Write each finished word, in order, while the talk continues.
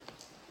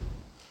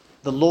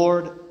The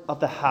Lord of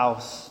the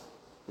house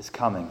is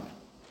coming.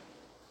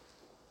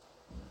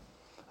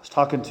 I was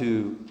talking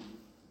to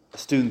a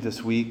student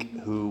this week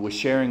who was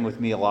sharing with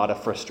me a lot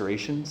of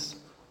frustrations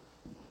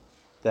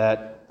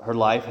that her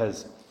life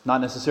has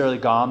not necessarily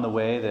gone the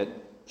way that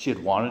she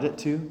had wanted it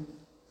to,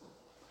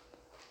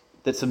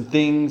 that some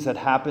things had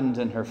happened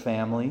in her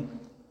family,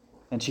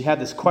 and she had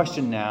this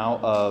question now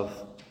of,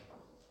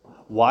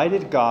 why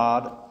did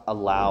God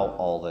allow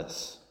all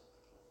this?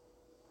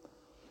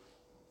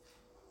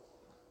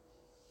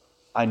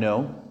 I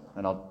know,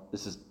 and I'll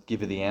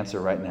give you the answer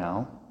right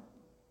now.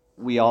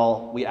 We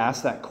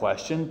ask that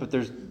question, but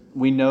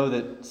we know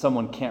that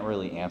someone can't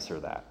really answer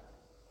that.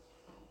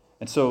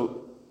 And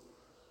so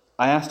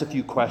I asked a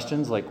few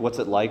questions, like what's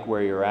it like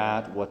where you're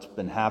at, what's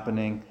been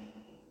happening?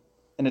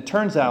 And it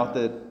turns out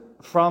that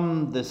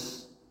from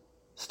this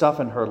stuff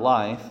in her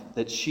life,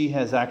 that she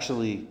has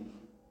actually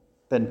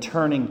been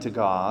turning to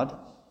God,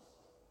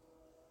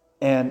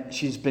 and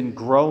she's been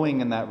growing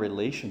in that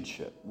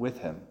relationship with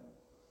Him,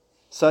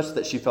 such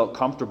that she felt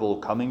comfortable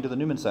coming to the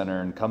Newman Center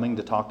and coming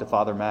to talk to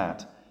Father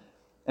Matt.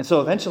 And so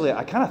eventually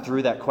I kind of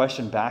threw that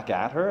question back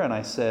at her, and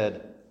I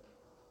said,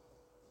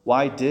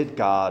 why did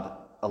God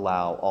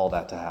allow all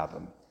that to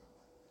happen?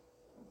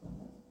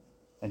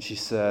 And she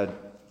said,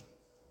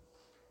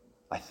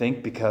 I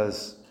think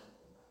because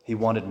He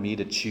wanted me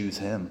to choose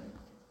Him.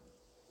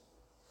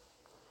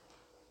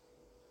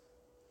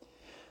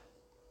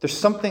 There's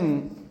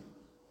something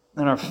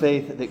in our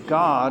faith that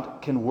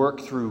God can work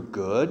through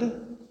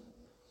good,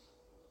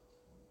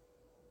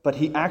 but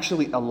He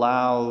actually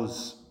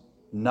allows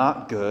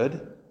not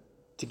good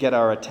to get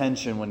our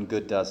attention when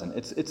good doesn't.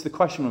 It's the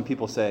question when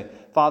people say,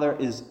 Father,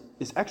 is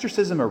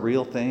exorcism a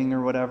real thing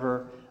or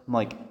whatever? I'm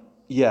like,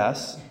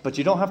 yes, but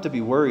you don't have to be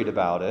worried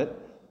about it,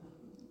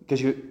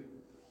 because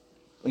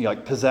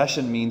like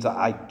possession means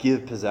I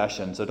give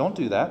possession, so don't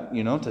do that.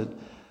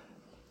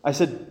 I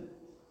said,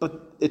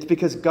 but it's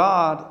because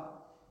God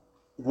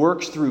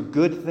works through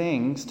good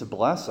things to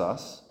bless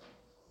us.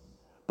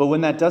 But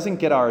when that doesn't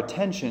get our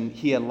attention,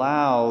 He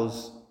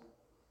allows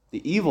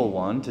the evil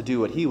one to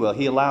do what he will.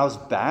 He allows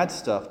bad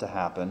stuff to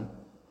happen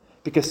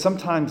because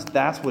sometimes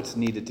that's what's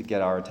needed to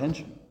get our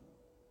attention.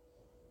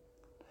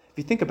 If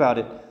you think about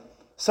it,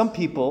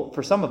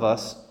 for some of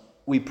us,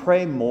 we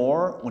pray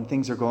more when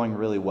things are going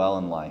really well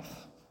in life.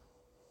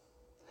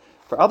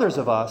 For others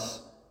of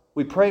us,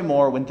 we pray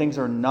more when things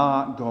are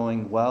not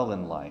going well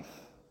in life.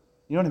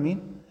 You know what I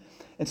mean?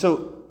 And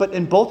so, but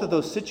in both of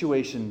those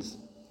situations,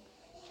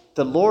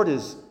 the Lord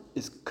is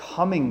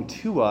coming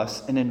to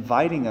us and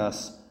inviting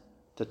us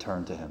to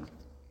turn to Him.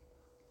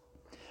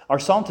 Our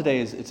psalm today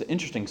it's an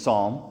interesting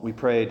psalm. We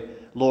prayed,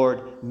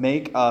 Lord,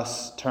 make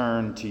us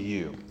turn to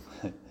You.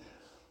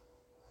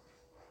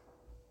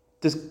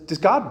 Does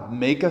God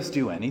make us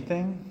do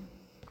anything?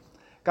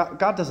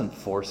 God doesn't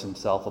force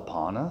Himself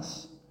upon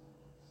us.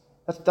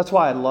 That's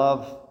why I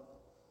love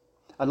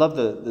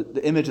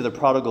the image of the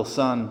prodigal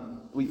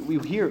son. We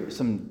hear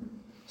some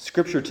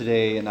scripture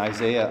today in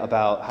Isaiah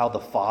about how the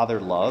Father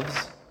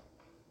loves.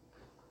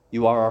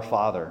 You are our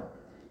Father.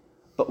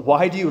 But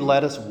why do you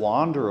let us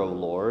wander, O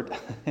Lord?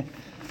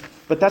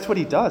 But that's what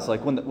He does.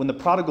 Like when the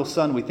prodigal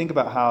son, we think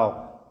about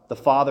how the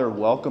Father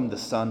welcomed the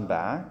son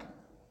back,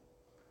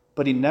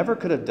 but He never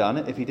could have done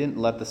it if He didn't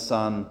let the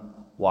son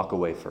walk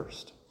away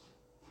first.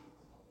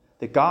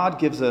 That God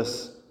gives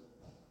us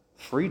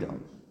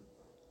freedom.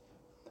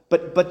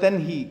 But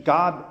then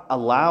God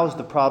allows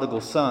the prodigal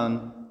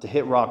son to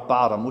hit rock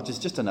bottom, which is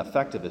just an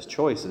effect of his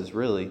choices,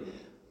 really,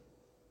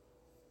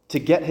 to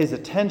get his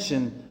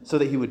attention so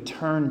that he would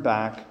turn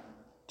back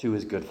to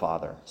his good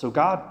Father. So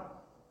God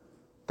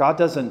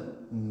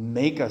doesn't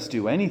make us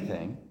do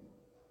anything,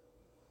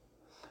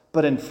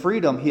 but in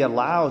freedom, He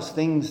allows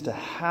things to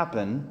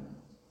happen.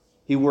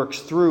 He works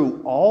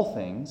through all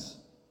things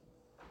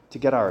to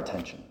get our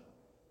attention.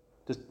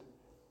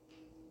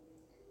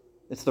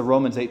 It's the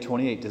Romans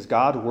 8:28. Does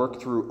God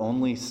work through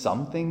only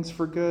some things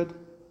for good?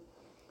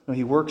 No,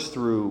 He works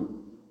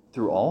through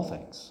all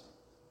things.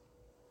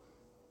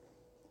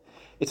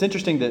 It's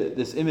interesting that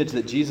this image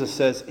that Jesus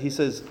says, He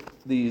says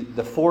the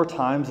 4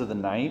 times of the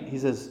night, He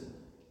says,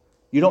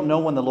 you don't know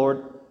when the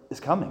Lord is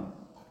coming.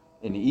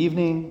 In the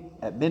evening,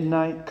 at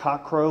midnight,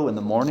 cockcrow, in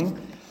the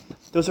morning.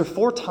 Those are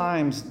 4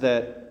 times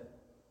that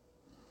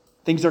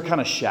things are kind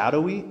of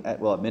shadowy.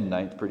 At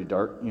midnight, it's pretty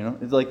dark,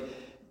 It's like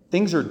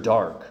things are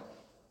dark.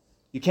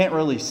 You can't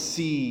really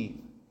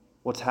see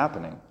what's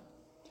happening.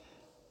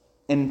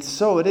 And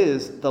so it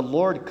is, the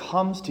Lord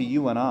comes to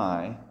you and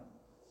I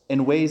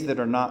in ways that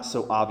are not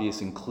so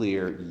obvious and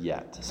clear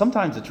yet.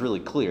 Sometimes it's really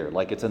clear,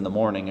 like it's in the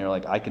morning, and you're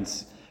like,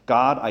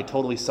 God, I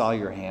totally saw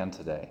Your hand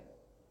today.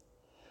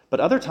 But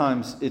other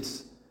times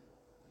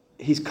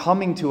He's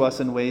coming to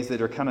us in ways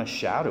that are kind of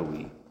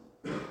shadowy.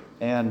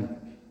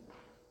 And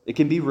it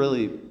can be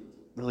really,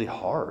 really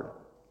hard.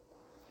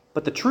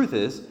 But the truth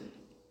is,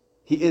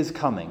 He is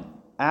coming.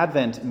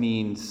 Advent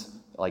means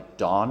like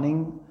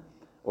dawning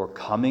or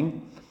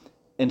coming.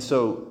 And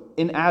so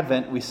in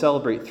Advent, we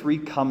celebrate 3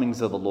 comings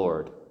of the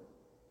Lord.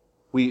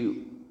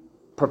 We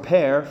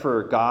prepare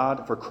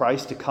for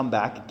Christ to come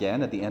back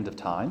again at the end of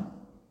time.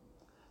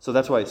 So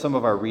that's why some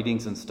of our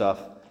readings and stuff,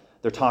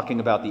 they're talking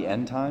about the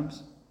end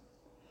times.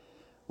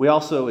 We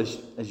also,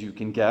 as you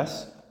can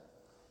guess,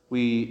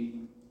 we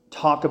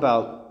talk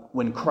about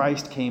when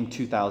Christ came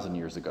 2,000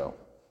 years ago.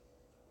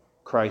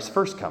 Christ's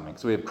first coming.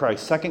 So we have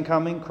Christ's second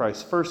coming,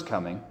 Christ's first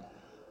coming.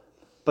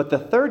 But the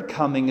third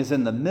coming is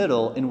in the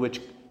middle, in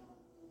which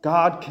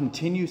God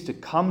continues to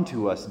come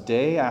to us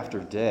day after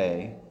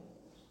day,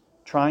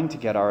 trying to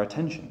get our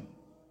attention.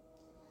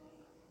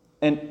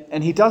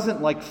 And he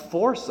doesn't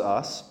force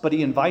us, but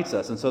he invites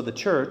us. And so the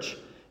church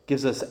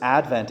gives us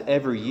Advent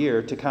every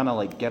year to kind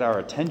of get our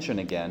attention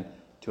again,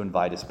 to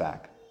invite us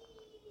back.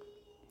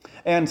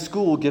 And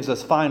school gives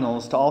us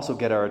finals to also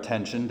get our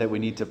attention, that we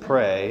need to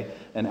pray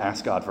and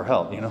ask God for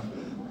help,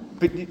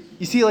 But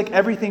you see,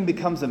 everything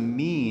becomes a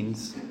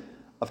means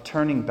of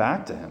turning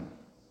back to him.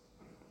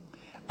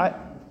 I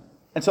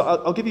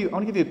want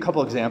to give you a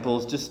couple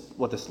examples, just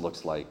what this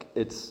looks like.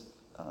 It's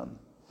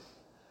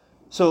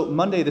so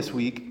Monday this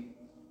week,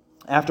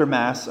 after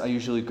Mass, I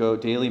usually go,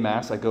 daily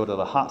Mass, I go to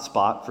the hot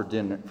spot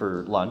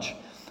for lunch,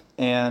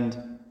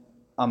 and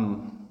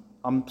I'm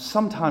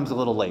sometimes a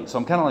little late. So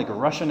I'm kind of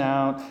rushing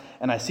out,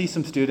 and I see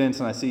some students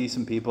and I see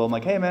some people. I'm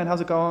like, hey man, how's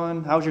it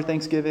going? How's your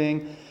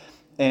Thanksgiving?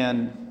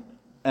 And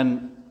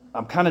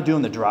I'm kind of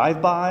doing the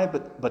drive-by,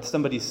 but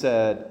somebody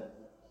said,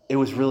 it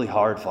was really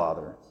hard,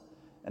 Father.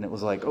 And it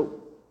was like, do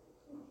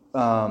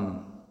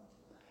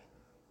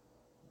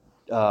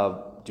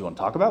you want to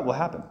talk about what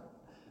happened?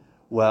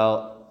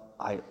 Well,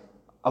 I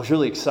was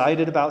really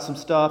excited about some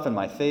stuff and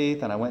my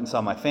faith, and I went and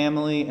saw my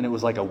family, and it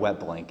was like a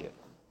wet blanket.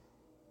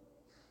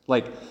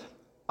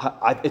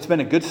 It's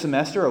been a good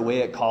semester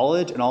away at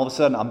college, and all of a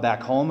sudden I'm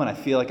back home, and I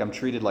feel like I'm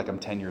treated like I'm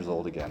 10 years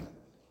old again.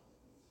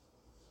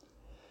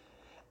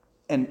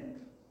 And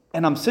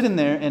I'm sitting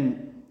there,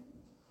 and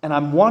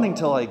I'm wanting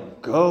to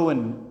go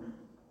and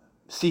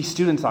see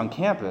students on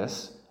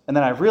campus, and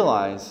then I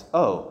realize,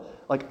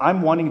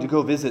 I'm wanting to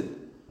go visit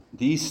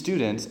these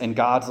students, and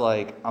God's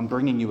like, I'm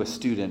bringing you a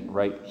student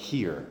right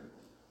here,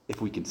 if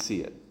we can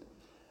see it.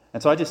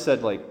 And so I just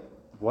said,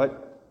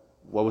 what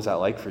was that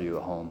like for you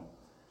at home?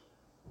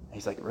 And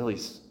he's like, really,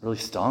 really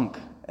stunk.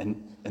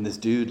 And this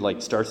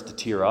dude starts to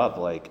tear up,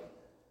 it's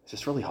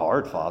just really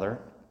hard, Father.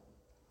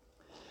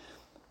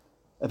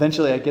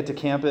 Eventually I get to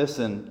campus,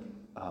 and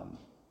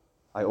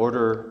I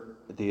order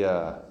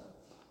the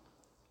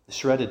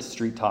shredded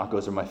street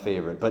tacos are my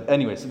favorite. But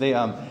anyways, they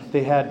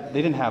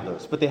didn't have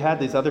those, but they had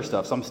these other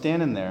stuff. So I'm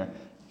standing there,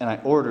 and I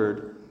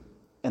ordered,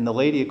 and the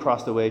lady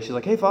across the way, she's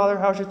like, hey, Father,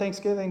 how's your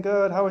Thanksgiving?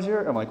 Good. How was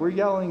your? I'm like, we're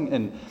yelling.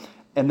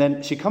 And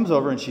then she comes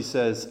over and she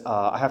says,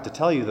 I have to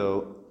tell you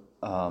though,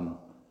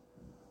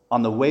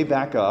 on the way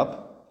back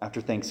up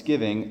after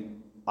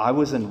Thanksgiving, I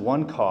was in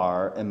one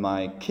car and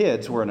my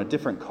kids were in a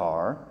different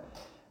car,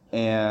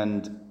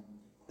 and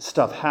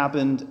stuff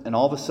happened, and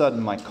all of a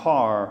sudden my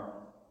car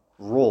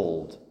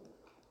rolled,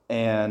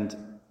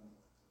 and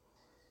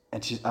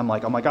I'm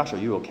like, oh my gosh, are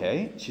you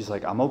okay? She's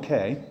like, I'm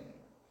okay.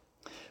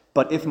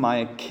 But if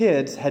my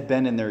kids had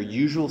been in their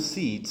usual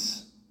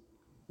seats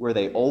where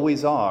they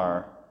always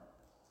are,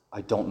 I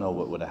don't know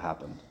what would have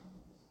happened.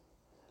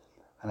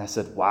 And I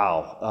said,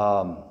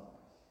 wow,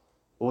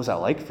 what was that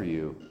like for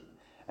you?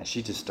 And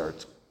she just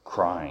starts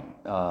crying.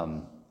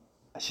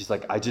 She's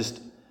like, I'm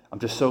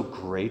just so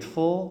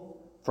grateful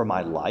for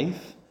my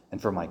life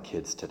and for my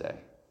kids today.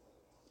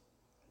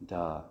 And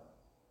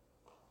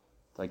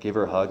I gave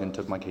her a hug and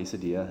took my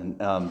quesadilla, and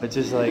but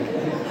it's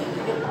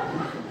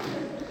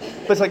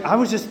like I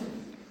was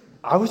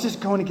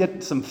just going to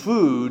get some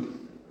food,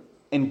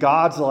 and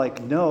God's like,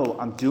 no,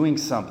 I'm doing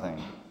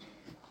something.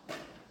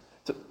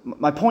 So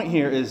my point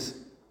here is,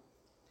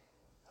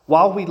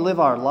 while we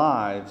live our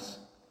lives,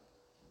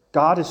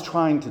 God is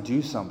trying to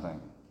do something.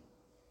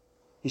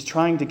 He's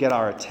trying to get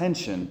our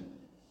attention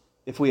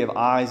if we have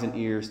eyes and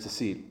ears to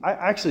see.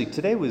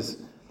 Today was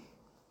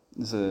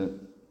a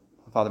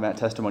Father Matt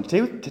testimony.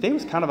 Today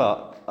was kind of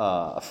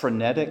a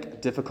frenetic,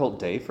 difficult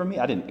day for me.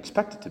 I didn't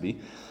expect it to be,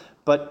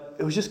 but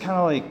it was just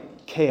kind of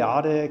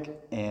chaotic,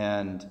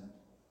 and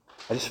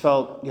I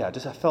felt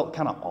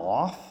kind of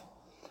off.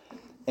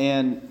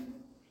 And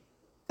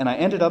I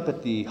ended up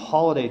at the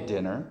holiday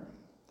dinner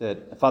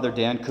that Father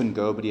Dan couldn't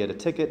go, but he had a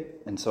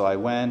ticket, and so I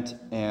went,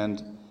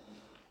 and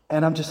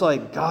I'm just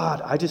like,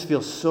 God, I just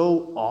feel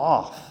so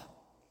off.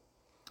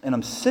 And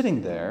I'm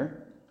sitting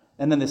there,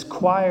 and then this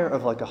choir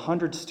of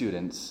 100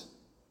 students,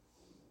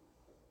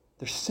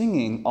 they're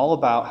singing all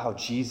about how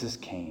Jesus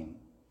came,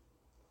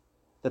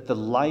 that the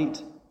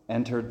light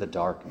entered the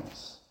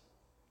darkness.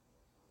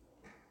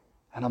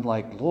 And I'm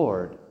like,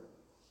 Lord,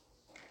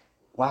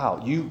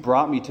 wow, you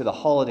brought me to the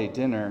holiday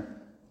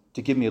dinner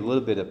to give me a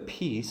little bit of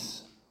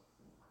peace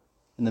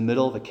in the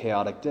middle of a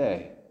chaotic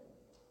day.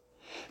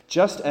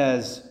 Just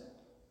as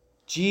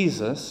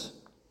Jesus,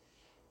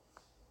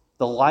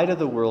 the light of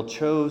the world,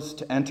 chose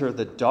to enter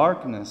the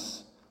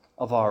darkness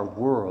of our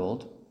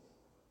world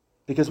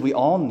because we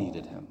all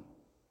needed him.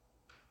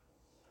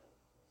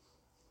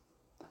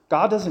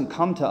 God doesn't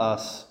come to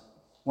us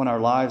when our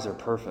lives are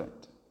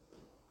perfect.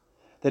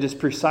 that is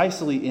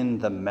precisely in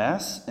the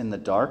mess and the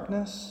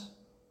darkness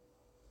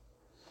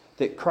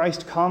that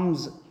Christ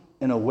comes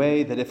in a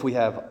way that if we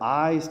have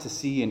eyes to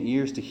see and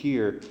ears to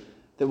hear,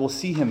 that we'll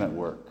see him at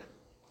work.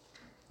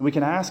 And we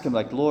can ask him,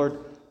 like, Lord,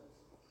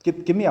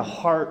 give me a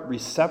heart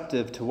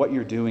receptive to what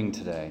you're doing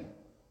today.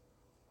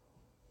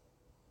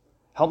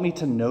 Help me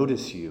to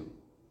notice you.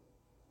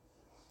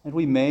 And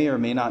we may or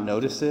may not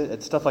notice it.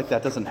 And stuff like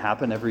that doesn't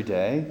happen every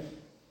day.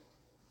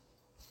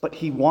 But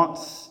he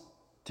wants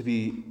to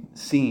be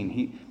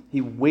seen.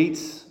 He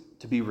waits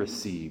to be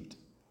received.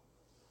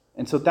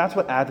 And so that's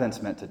what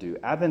Advent's meant to do.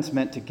 Advent's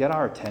meant to get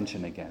our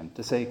attention again,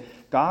 to say,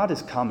 God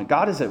is coming.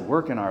 God is at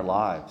work in our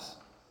lives.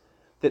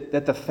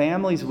 That the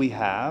families we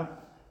have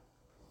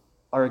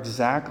are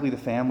exactly the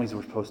families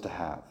we're supposed to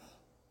have.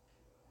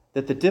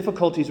 That the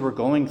difficulties we're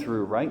going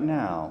through right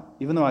now,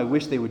 even though I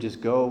wish they would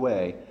just go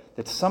away,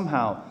 that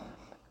somehow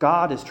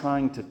God is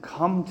trying to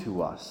come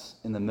to us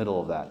in the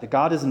middle of that. That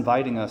God is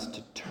inviting us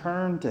to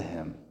turn to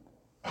him.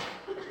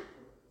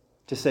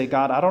 To say,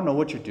 God, I don't know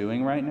what you're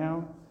doing right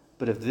now,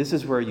 but if this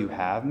is where you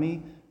have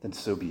me, then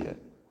so be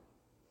it.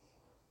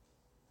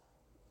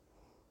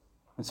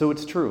 And so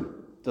it's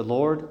true. The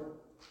Lord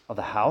of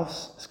the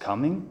house is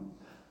coming.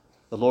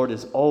 The Lord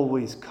is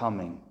always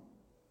coming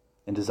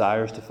and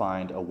desires to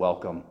find a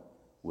welcome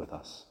with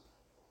us.